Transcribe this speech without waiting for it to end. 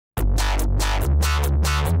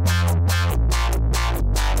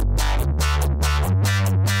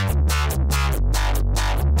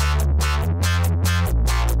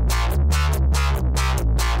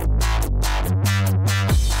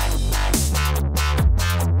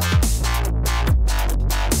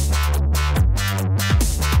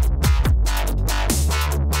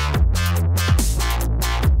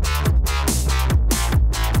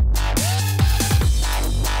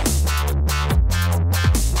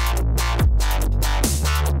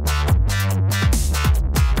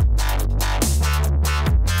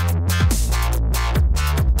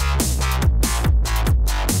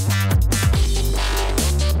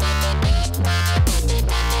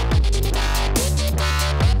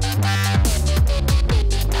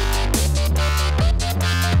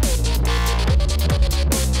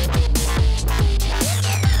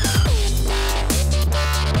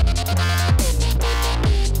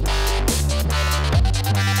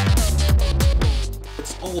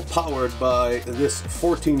all powered by this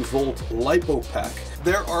 14-volt LiPo pack.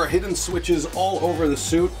 There are hidden switches all over the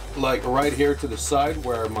suit, like right here to the side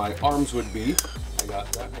where my arms would be. I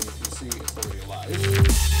got that, and you can see it's already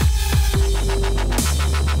alive.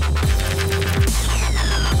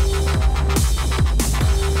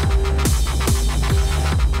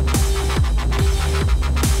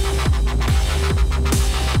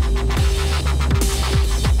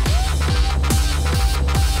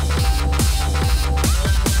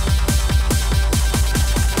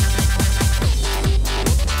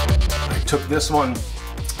 Took this one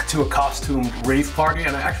to a costumed rave party,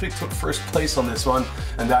 and I actually took first place on this one,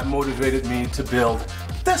 and that motivated me to build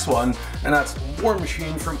this one, and that's War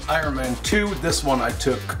Machine from Iron Man 2. This one I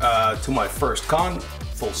took to my first con,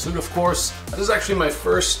 full suit of course. This is actually my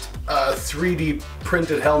first 3D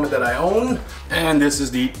printed helmet that I own, and this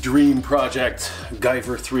is the dream project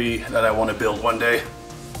Guyver 3 that I want to build one day.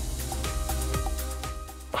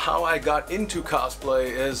 How I got into cosplay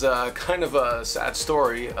is kind of a sad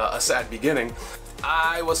story, a sad beginning.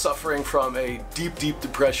 I was suffering from a deep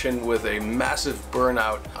depression with a massive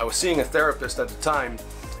burnout. I was seeing a therapist at the time.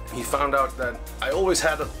 He found out that I always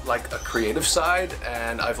had a creative side,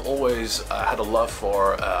 and I've always had a love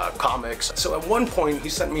for comics. So at one point he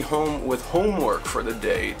sent me home with homework for the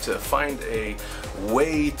day to find a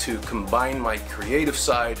way to combine my creative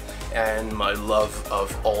side and my love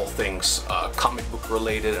of all things comic book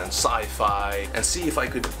related and sci-fi, and see if I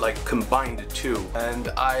could combine the two. And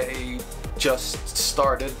I just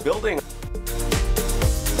started building.